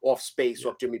threes off space,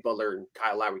 off Jimmy Butler and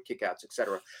Kyle Lowry kickouts,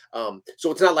 etc.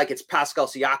 So it's not like it's Pascal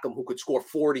Siakam who could score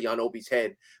 40 on Obi's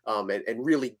head and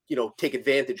really, take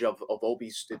advantage of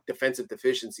Obi's defensive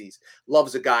deficiencies.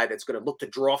 Love's a guy that's going to look to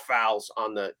draw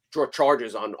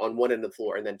charges on one end of the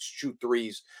floor and then shoot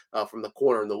threes from the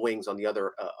corner and the wings on the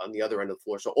other end of the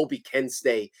floor. So Obi can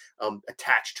stay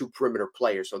attached to perimeter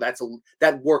players, so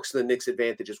that works to the Knicks'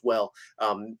 advantage as well.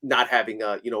 Not having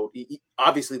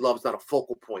obviously Love's not a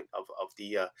focal point of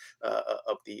the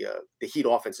Heat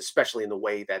offense, especially in the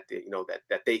way that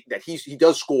he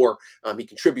does score. He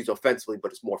contributes offensively,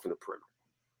 but it's more from the perimeter.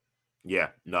 Yeah,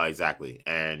 no, exactly.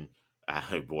 And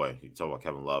boy, you talk about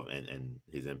Kevin Love and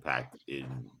his impact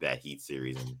in that Heat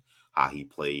series and how he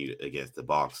played against the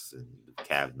Bucks and the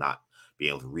Cavs not being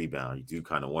able to rebound. You do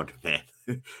kind of wonder, man,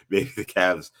 maybe the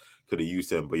Cavs could have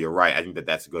used him. But you're right. I think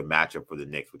that's a good matchup for the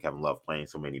Knicks with Kevin Love playing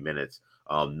so many minutes.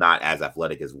 Not as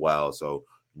athletic as well. So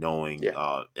knowing,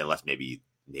 unless maybe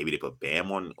they put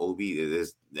Bam on Obi.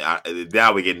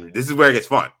 Now we're getting. This is where it gets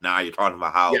fun. Now you're talking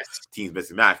about how teams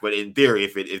miss a match. But in theory,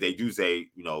 if they do say,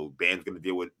 Bam's going to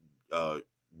deal with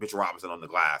Mitchell Robinson on the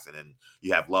glass, and then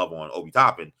you have Love on Obi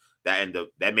Toppin, that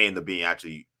may end up being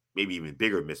actually maybe even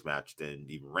bigger mismatch than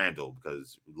even Randall,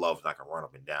 because Love's not gonna run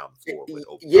up and down the floor with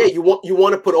Obi. Yeah, you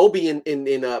want to put Obi in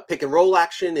pick and roll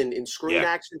action and in screen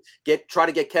action. Try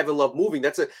to get Kevin Love moving.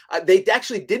 They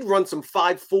actually did run some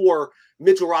 5-4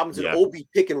 Mitchell Robinson Obi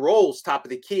pick and rolls top of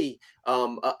the key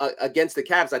against the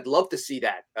Cavs. I'd love to see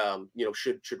that.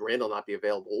 Should Randall not be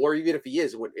available, or even if he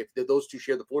is, if those two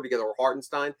share the floor together, or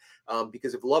Hartenstein,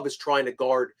 because if Love is trying to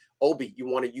guard Obi, you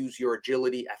want to use your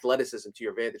agility, athleticism to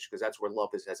your advantage, because that's where Love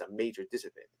has a major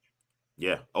disadvantage.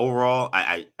 Yeah. Overall,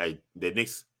 the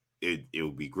Knicks, it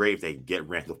would be great if they can get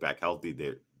Randall back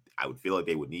healthy. I would feel like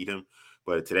they would need him.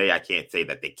 But today, I can't say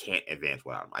that they can't advance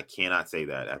without him. I cannot say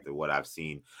that after what I've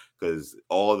seen, because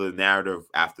all the narrative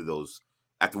after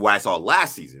what I saw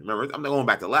last season. Remember, I'm not going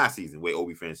back to last season, way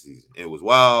Obi finished the season. It was,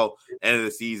 end of the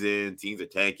season, teams are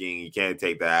tanking, you can't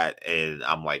take that. And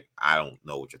I'm like, I don't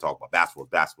know what you're talking about. Basketball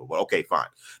is basketball, but okay, fine.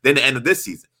 Then the end of this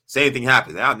season, same thing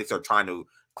happens. Now Knicks are trying to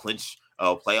clinch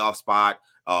a playoff spot,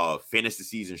 finish the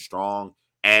season strong.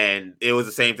 And it was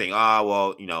the same thing.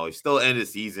 It's still end of the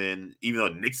season, even though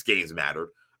the Knicks games mattered.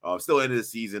 Still end of the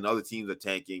season, other teams are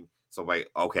tanking. So I'm like,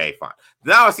 okay, fine.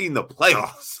 Now I've seen the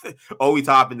playoffs. Obi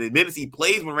Toppin, the minutes he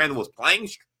plays when Randall was playing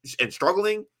and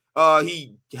struggling,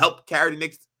 he helped carry the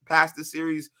Knicks past the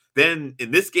series. Then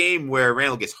in this game where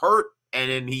Randall gets hurt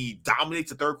and then he dominates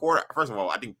the third quarter. First of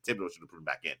all, I think Thibodeau should have put him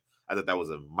back in. I thought that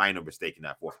was a minor mistake in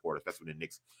that fourth quarter, especially when the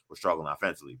Knicks were struggling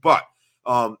offensively. But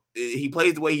he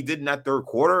plays the way he did in that third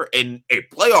quarter in a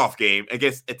playoff game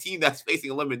against a team that's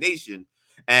facing elimination,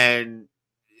 and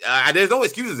there's no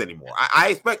excuses anymore. I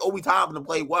expect Obi Toppin to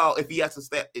play well if he has to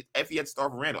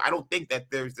start from Randall. I don't think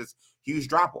that there's this huge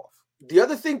drop off. The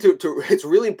other thing it's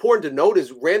really important to note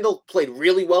is Randall played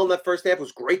really well in that first half. It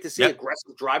was great to see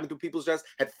aggressive driving through people's chests.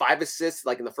 Had 5 assists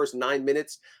like in the first 9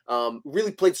 minutes.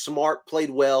 Really played smart,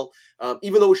 played well.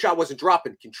 Even though his shot wasn't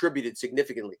dropping, contributed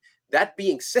significantly. That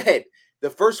being said, the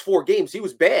first 4 games he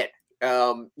was bad.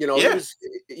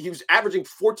 He was averaging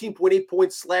 14.8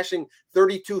 points, slashing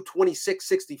 32, 26,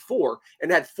 64,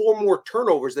 and had 4 more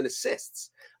turnovers than assists.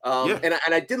 And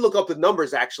I did look up the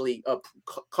numbers actually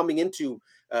coming into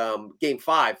Game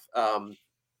 5 on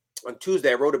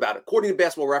Tuesday. I wrote about it. According to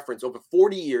Basketball Reference, over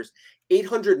 40 years,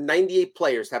 898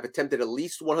 players have attempted at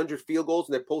least 100 field goals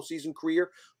in their postseason career.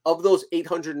 Of those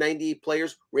 898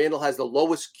 players, Randall has the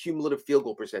lowest cumulative field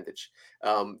goal percentage.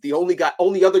 The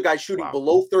only other guy shooting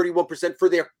below 31% for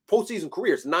their postseason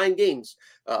careers, 9 games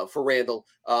for Randall,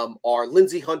 are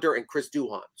Lindsey Hunter and Chris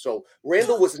Duhon. So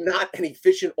Randall was not an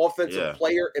efficient offensive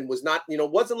player and was not,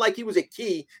 wasn't like he was a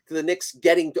key to the Knicks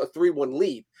getting to a 3-1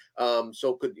 lead.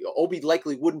 So Obi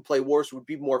likely wouldn't play worse, would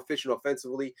be more efficient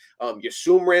offensively. You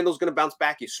assume Randall's going to bounce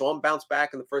back. You saw him bounce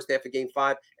back in the first half of Game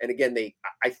 5. And again, they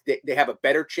have a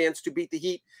better chance to beat the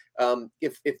Heat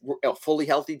if fully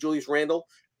healthy Julius Randle.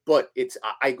 But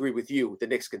I agree with you. The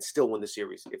Knicks can still win the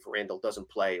series if Randall doesn't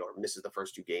play or misses the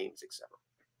first 2 games, etc.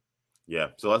 Yeah.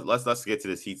 So let's get to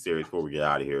this Heat series before we get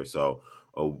out of here. So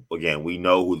Again, we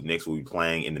know who the Knicks will be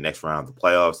playing in the next round of the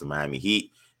playoffs. The Miami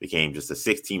Heat became just the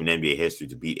sixth team in NBA history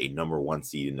to beat a number one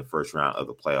seed in the first round of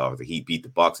the playoffs. The Heat beat the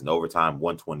Bucks in overtime,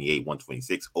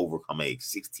 128-126, overcome a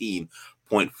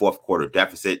 16-point fourth quarter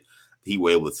deficit. The Heat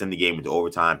were able to send the game into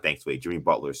overtime thanks to a Jimmy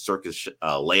Butler circus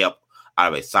layup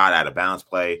out of a side out of bounds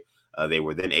play. They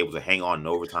were then able to hang on in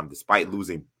overtime despite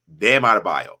losing Bam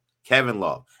Adebayo, Kevin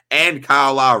Love, and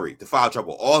Kyle Lowry to foul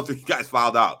trouble. All three guys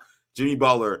fouled out. Jimmy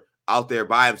Butler out there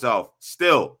by himself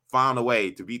still found a way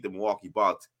to beat the Milwaukee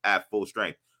Bucks at full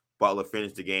strength. Butler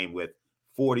finished the game with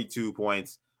 42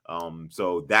 points.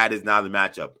 So that is now the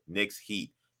matchup. Knicks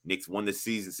Heat. Knicks won the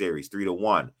season series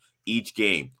 3-1. Each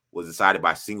game was decided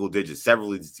by single digits.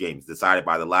 Several of these games decided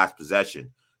by the last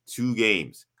possession. 2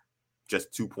 games,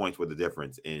 just 2 points were the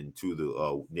difference in two of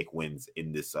the Knicks wins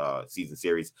in this season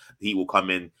series. The Heat will come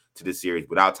in to this series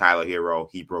without Tyler Hero.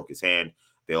 He broke his hand.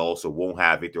 They also won't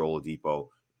have Victor Oladipo.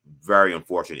 Very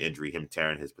unfortunate injury, him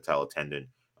tearing his patella tendon.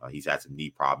 He's had some knee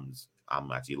problems.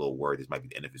 I'm actually a little worried this might be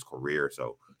the end of his career.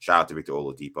 So shout out to Victor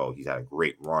Oladipo. He's had a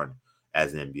great run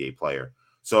as an NBA player.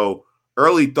 So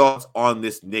early thoughts on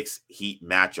this Knicks Heat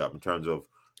matchup in terms of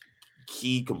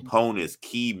key components,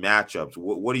 key matchups.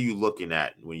 What are you looking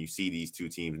at when you see these two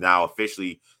teams now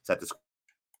officially set to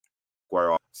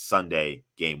square off Sunday,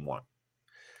 game 1?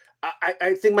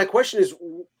 I think my question is,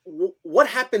 what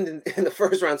happened in the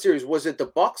first round series? Was it the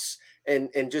Bucks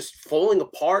and just falling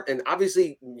apart? And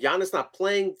obviously, Giannis not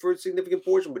playing for a significant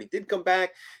portion, but he did come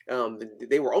back.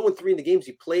 They were 0-3 in the games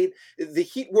he played. The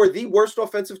Heat were the worst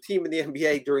offensive team in the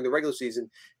NBA during the regular season.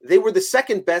 They were the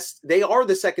second best. They are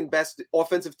the second best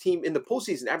offensive team in the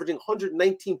postseason, averaging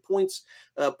 119 points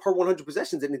per 100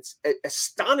 possessions, and it's an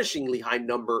astonishingly high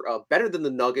number, better than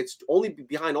the Nuggets,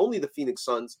 behind the Phoenix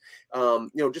Suns.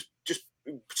 Just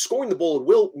scoring the ball at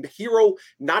will. Hero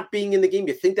not being in the game,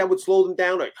 you think that would slow them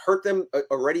down or hurt them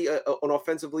already an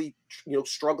offensively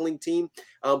struggling team,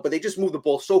 but they just move the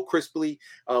ball so crisply.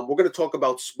 We're going to talk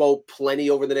about Spo plenty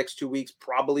over the next 2 weeks.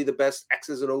 Probably the best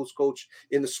X's and O's coach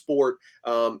in the sport.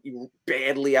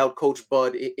 Badly outcoached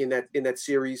Bud in that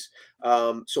series.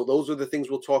 So those are the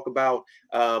things we'll talk about.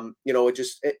 The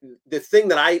thing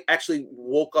that I actually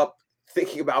woke up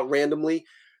thinking about randomly,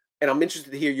 and I'm interested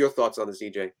to hear your thoughts on this,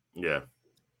 EJ. Yeah.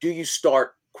 Do you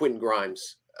start Quentin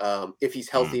Grimes if he's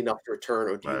healthy enough to return,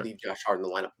 or do you leave Josh Hart in the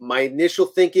lineup? My initial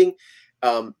thinking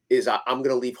is I'm going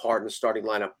to leave Hart in the starting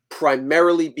lineup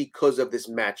primarily because of this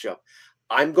matchup.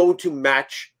 I'm going to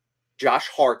match Josh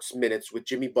Hart's minutes with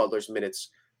Jimmy Butler's minutes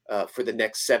for the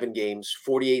next 7 games,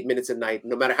 48 minutes a night,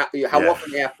 no matter how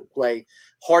often they have to play.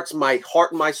 Hart's my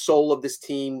heart and my soul of this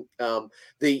team.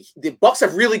 The Bucks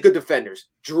have really good defenders.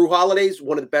 Drew Holiday's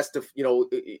one of the best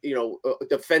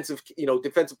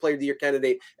defensive player of the year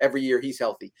candidate every year he's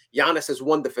healthy. Giannis has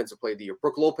won defensive player of the year.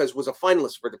 Brook Lopez was a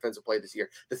finalist for defensive player this year.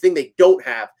 The thing they don't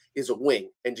have is a wing,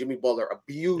 and Jimmy Butler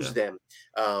abused them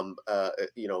down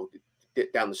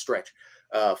the stretch.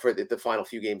 For the final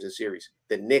few games of the series.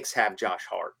 The Knicks have Josh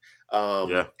Hart.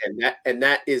 And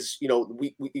that is,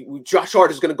 Josh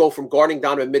Hart is going to go from guarding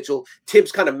Donovan Mitchell.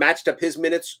 Tibbs kind of matched up his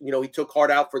minutes. He took Hart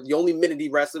out for the only minute he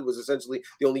rested was essentially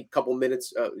the only couple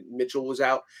minutes Mitchell was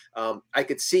out. I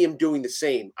could see him doing the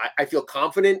same. I feel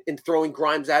confident in throwing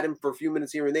Grimes at him for a few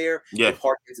minutes here and there. Yeah. If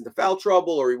Hart gets into foul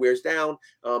trouble or he wears down,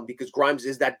 because Grimes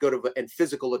is that good and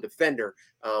physical a defender.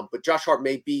 But Josh Hart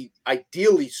may be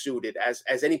ideally suited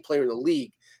as any player in the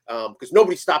league. Because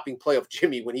nobody's stopping playoff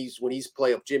Jimmy when he's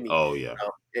playoff Jimmy. Oh yeah,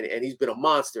 and he's been a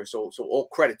monster. So all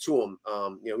credit to him.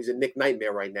 He's a Nick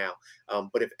nightmare right now.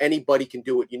 But if anybody can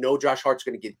do it, Josh Hart's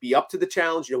going to be up to the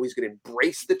challenge. He's going to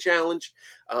embrace the challenge.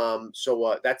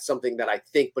 So that's something that I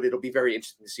think. But it'll be very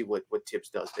interesting to see what Tibbs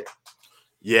does there.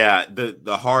 Yeah,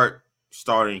 the Hart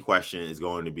starting question is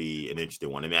going to be an interesting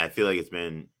one. I mean, I feel like it's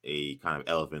been a kind of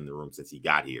elephant in the room since he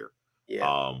got here.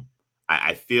 Yeah.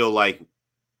 I feel like.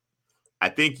 I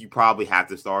think you probably have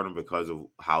to start him because of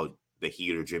how the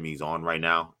heat of Jimmy's on right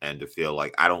now, and to feel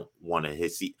like I don't want to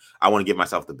hit seat. I want to give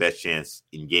myself the best chance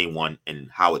in game 1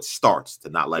 and how it starts to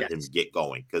not let him get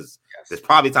going, because there's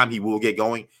probably a time he will get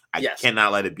going. I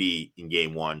cannot let it be in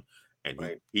game 1,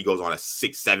 and he goes on a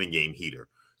 6-7 game heater.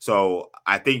 So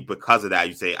I think because of that,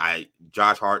 you say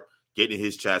Josh Hart getting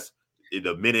his chest in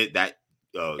the minute that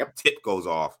tip goes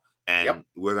off, and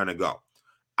we're gonna go.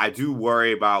 I do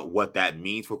worry about what that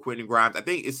means for Quentin Grimes. I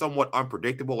think it's somewhat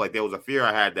unpredictable. Like, there was a fear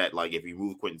I had that, like, if you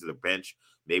move Quentin to the bench,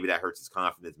 maybe that hurts his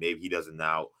confidence. Maybe he doesn't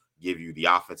now give you the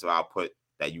offensive output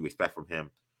that you expect from him.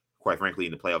 Quite frankly,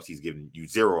 in the playoffs, he's given you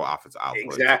 0 offensive output.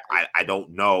 Exactly. I don't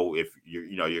know if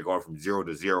you're going from 0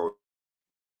 to 0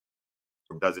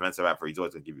 does defensive effort. He's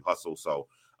always going to give you hustle. So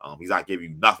he's not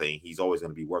giving you nothing. He's always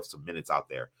going to be worth some minutes out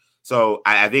there. So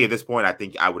I think at this point, I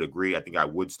think I would agree. I think I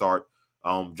would start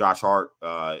Josh Hart.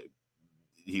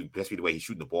 He best be the way he's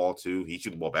shooting the ball too. He's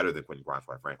shooting the ball better than Quentin Grimes,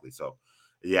 quite frankly. So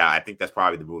yeah, I think that's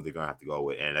probably the move they're going to have to go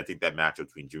with. And I think that matchup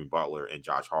between Jimmy Butler and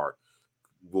Josh Hart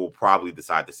will probably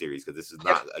decide the series, because this is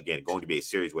not, again, going to be a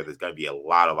series where there's going to be a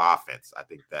lot of offense. I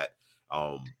think that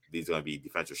these are going to be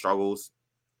defensive struggles.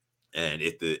 And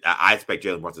I expect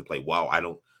Jalen Brunson to play well. I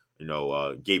don't,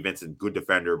 Gabe Vincent, good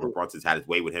defender, but Brunson's had his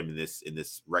way with him in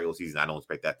this regular season. I don't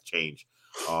expect that to change.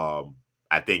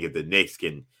 I think if the Knicks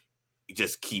can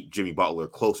just keep Jimmy Butler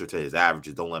closer to his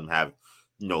averages, don't let him have,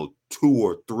 2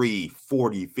 or 3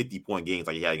 40, 50-point games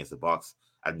like he had against the Bucks,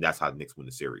 I think that's how the Knicks win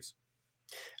the series.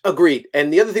 Agreed.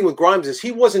 And the other thing with Grimes is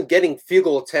he wasn't getting field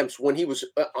goal attempts when he was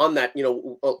on that,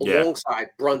 alongside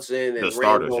Brunson and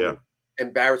Randall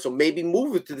and Barrett. So maybe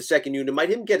move it to the second unit.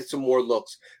 Might him get some more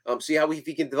looks. See how if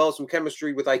he can develop some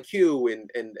chemistry with IQ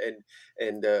and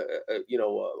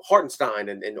Hartenstein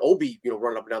and Obi,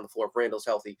 running up and down the floor if Randall's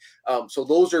healthy. So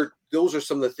those are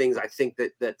some of the things I think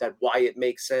that why it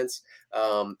makes sense.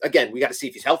 Again, we got to see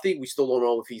if he's healthy. We still don't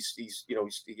know if he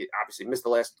obviously missed the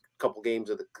last couple games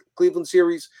of the Cleveland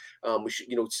series.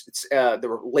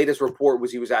 The latest report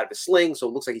was he was out of his sling, so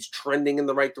it looks like he's trending in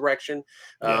the right direction.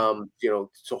 So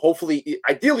hopefully,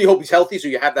 ideally, hope he's healthy, so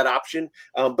you have that option.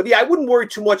 But yeah, I wouldn't worry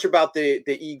too much about the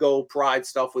ego, pride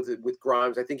stuff with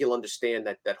Grimes. I think he'll understand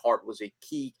that Hart was a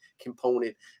key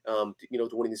component, to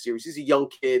winning the series. He's a young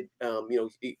kid.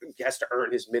 He has to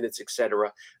earn his minutes,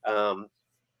 etc.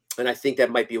 And I think that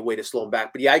might be a way to slow him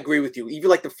back. But yeah, I agree with you. Even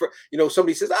like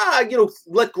somebody says,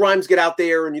 let Grimes get out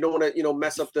there, and you don't want to,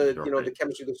 mess up the, the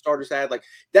chemistry the starters had. Like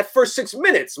that first 6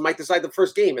 minutes might decide the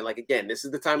first game. And like, again, this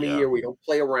is the time of year we don't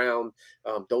play around.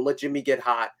 Don't let Jimmy get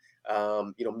hot.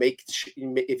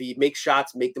 If he makes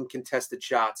shots, make them contested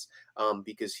shots,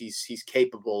 because he's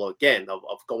capable again of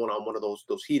going on one of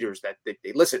those heaters that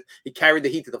they listen. He carried the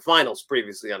Heat to the finals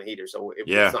previously on a heater, so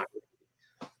it's not.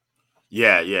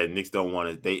 Yeah. Knicks don't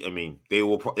want to. They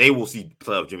will see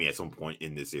playoff Jimmy at some point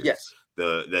in this series. Yes.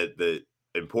 The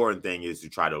important thing is to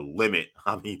try to limit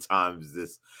how many times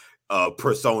this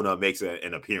persona makes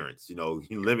an appearance. You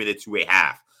limit it to a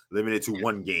half, limit it to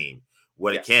one game.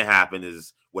 What it can't happen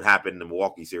is what happened in the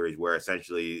Milwaukee series, where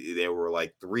essentially there were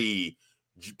like 3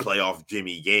 playoff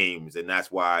Jimmy games, and that's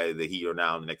why the Heat are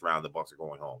now in the next round. The Bucks are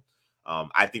going home.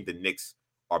 I think the Knicks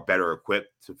are better equipped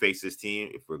to face this team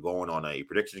if we're going on a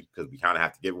prediction, because we kind of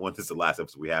have to give one. This is the last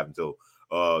episode we have until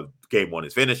game 1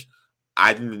 is finished.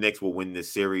 I think the Knicks will win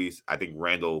this series. I think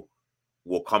Randall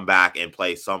will come back and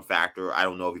play some factor. I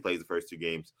don't know if he plays the first 2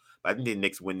 games, but I think the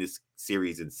Knicks win this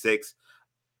series in 6.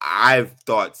 I've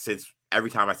thought since every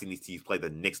time I've seen these teams play, the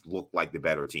Knicks look like the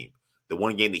better team. The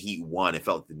one game the Heat won, it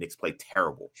felt like the Knicks played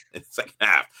terrible in the second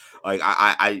half. Like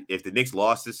I if the Knicks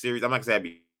lost this series, I'm not gonna say I'd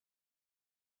be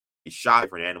shot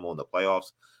for an animal in the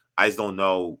playoffs. I just don't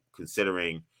know,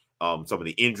 considering some of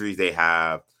the injuries they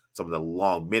have, some of the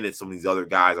long minutes some of these other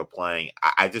guys are playing.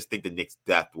 I just think the Knicks'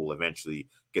 depth will eventually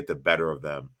get the better of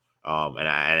them. And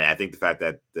I think the fact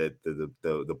that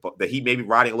the Heat may be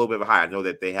riding a little bit of a high. I know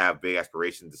that they have big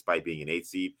aspirations despite being an 8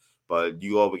 seed, but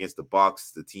you go up against the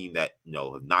Bucks, the team that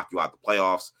have knocked you out the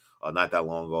playoffs not that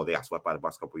long ago. They got swept by the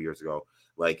Bucks a couple of years ago.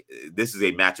 Like, this is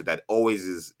a matchup that always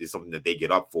is something that they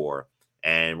get up for.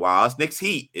 And while us Knicks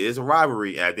Heat, it is a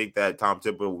rivalry, and I think that Tom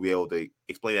Thibodeau will be able to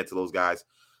explain that to those guys.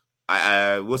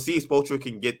 We'll see if Spoelstra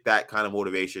can get that kind of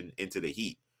motivation into the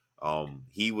Heat.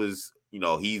 He was,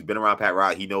 he's been around Pat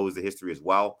Riley. He knows the history as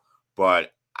well.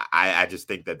 But I just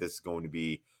think that this is going to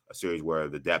be a series where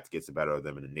the depth gets the better of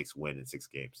them, and the Knicks win in 6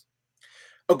 games.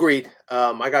 Agreed.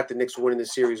 I got the Knicks winning the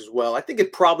series as well. I think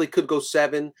it probably could go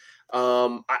 7.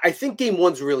 I think game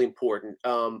 1's really important.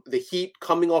 The Heat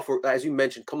coming off, as you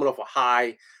mentioned, coming off a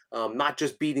high, not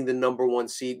just beating the number 1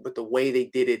 seed, but the way they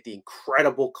did it, the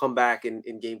incredible comeback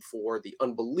in game 4, the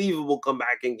unbelievable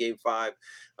comeback in game 5,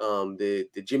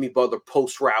 the Jimmy Butler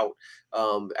post route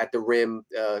at the rim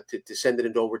to send it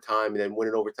into overtime and then win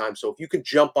it overtime. So if you could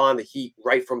jump on the Heat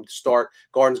right from the start,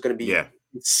 Garden's going to be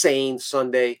insane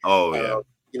Sunday. Oh, yeah.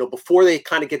 Before they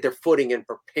kind of get their footing and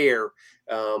prepare,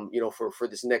 for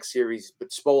this next series, but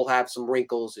Spo will have some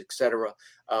wrinkles, etc.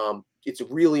 It's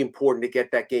really important to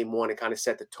get that game 1 and kind of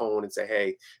set the tone and say,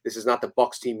 hey, this is not the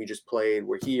Bucks team you just played.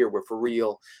 We're here. We're for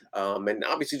real. And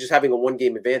obviously just having a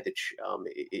 1-game advantage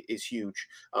is huge.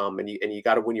 And you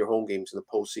got to win your home games in the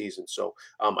postseason. So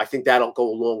I think that'll go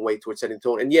a long way towards setting the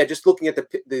tone. And yeah, just looking at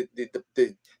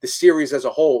the series as a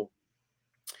whole,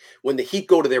 when the Heat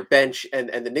go to their bench and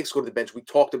the Knicks go to the bench, we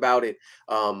talked about it.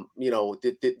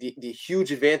 The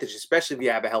huge advantage, especially if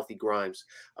you have a healthy Grimes,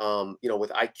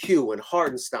 with IQ and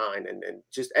Hardenstein and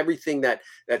just everything that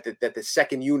the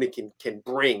second unit can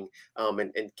bring,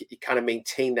 and kind of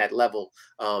maintain that level.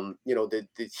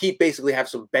 The Heat basically have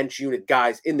some bench unit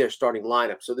guys in their starting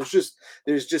lineup. So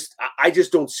I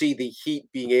just don't see the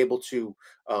Heat being able to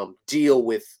deal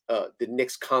with the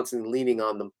Knicks constantly leaning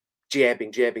on them,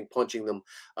 jabbing, punching them.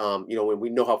 When we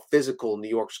know how physical New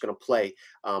York's going to play,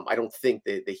 I don't think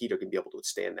the Heat are going to be able to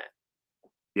withstand that.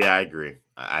 Yeah, I agree.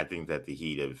 I think that the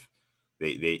Heat have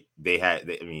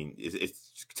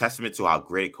it's a testament to how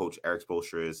great Coach Eric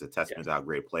Spoelstra is, a testament to how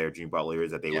great player Jimmy Butler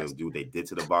is, that they will do what they did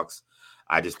to the Bucks.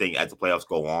 I just think as the playoffs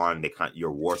go on,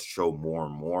 your wars show more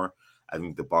and more. I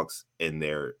think the Bucks, in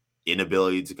their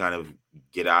inability to kind of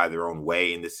get out of their own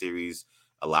way in this series,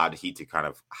 allowed the Heat to kind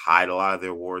of hide a lot of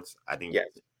their warts. I think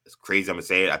it's crazy I'm going to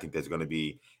say it. I think there's going to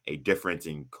be a difference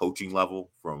in coaching level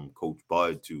from Coach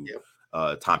Bud to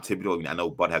Tom Thibodeau. I mean, I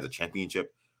know Bud has a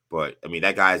championship, but I mean,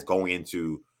 that guy is going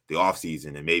into the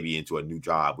offseason and maybe into a new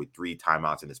job with 3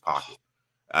 timeouts in his pocket.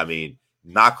 I mean,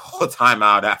 not call a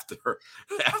timeout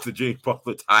after Jimmy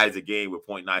Butler ties a game with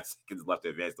 0.9 seconds left to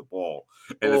advance the ball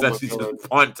and essentially just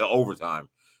punt to overtime.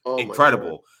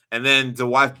 Incredible. And then to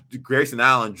watch Grayson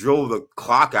Allen drill the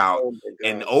clock out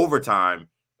in overtime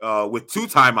with 2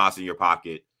 timeouts in your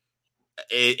pocket,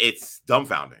 it's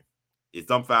dumbfounding. It's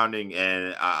dumbfounding,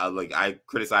 and I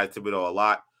criticize Thibodeau a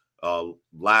lot.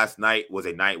 Last night was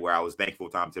a night where I was thankful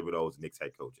Tom Thibodeau was Knicks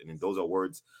head coach. And those are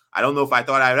words I don't know if I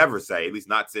thought I'd ever say, at least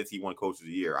not since he won Coach of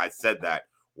the Year. I said that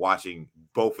watching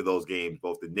both of those games,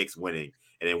 both the Knicks winning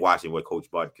and then watching what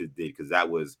Coach Bud did, because that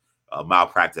was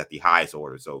malpractice at the highest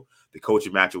order. So the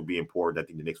coaching match will be important. I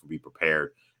think the Knicks will be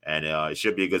prepared, and it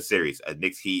should be a good series.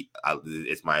 Knicks Heat,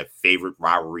 it's my favorite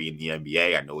rivalry in the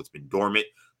NBA. I know it's been dormant,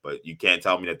 but you can't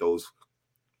tell me that those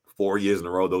 4 years in a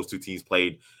row those two teams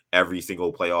played every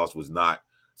single playoffs was not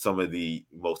some of the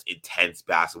most intense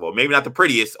basketball, maybe not the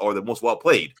prettiest or the most well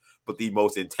played, but the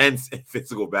most intense and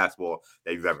physical basketball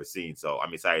that you've ever seen. So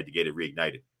I'm excited to get it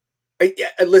reignited. Yeah,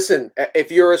 listen,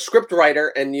 if you're a script writer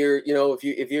and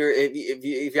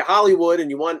if you're Hollywood and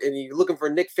you're looking for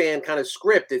a Knick fan kind of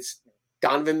script, it's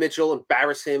Donovan Mitchell,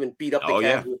 embarrass him and beat up the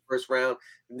Cavs in the first round.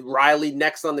 Riley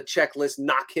next on the checklist,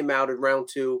 knock him out in round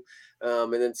 2.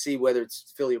 And then see whether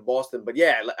it's Philly or Boston. But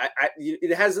yeah,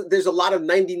 there's a lot of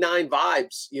 99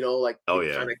 vibes, kind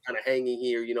of hanging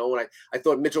here. When I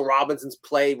thought Mitchell Robinson's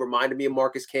play reminded me of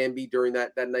Marcus Camby during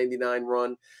that 99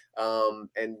 run.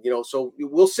 So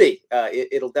we'll see.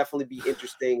 It'll definitely be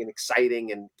interesting and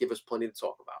exciting and give us plenty to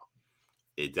talk about.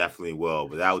 It definitely will.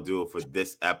 But that will do it for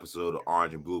this episode of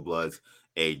Orange and Blue Bloods,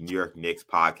 a New York Knicks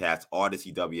podcast,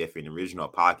 Odyssey WFN original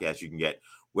podcast you can get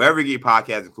wherever you get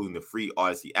podcasts, including the free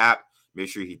Odyssey app. Make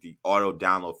sure you hit the auto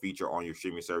download feature on your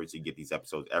streaming service. You get these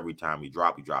episodes every time we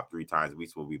drop. We drop 3 times a week.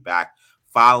 So we'll be back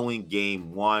following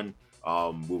game 1.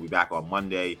 We'll be back on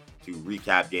Monday to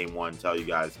recap game 1, tell you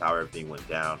guys how everything went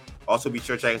down. Also, be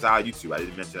sure to check us out on YouTube. I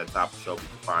didn't mention at the top of the show. You can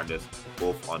find us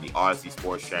both on the Odyssey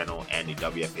Sports channel and the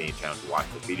WFAN channel to watch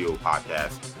the video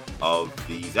podcast of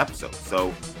these episodes.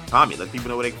 So, Tommy, let people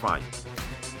know where they can find you.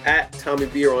 At Tommy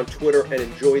Beer on Twitter, and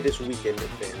enjoy this weekend,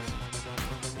 Knicks fans.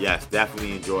 Yes,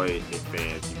 definitely enjoy it, Knicks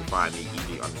fans. You can find me,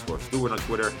 EJ_Stewart on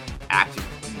Twitter, Action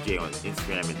EJ on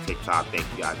Instagram and TikTok. Thank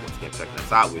you guys once again for checking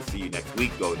us out. We'll see you next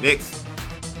week. Go Knicks.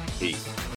 Peace.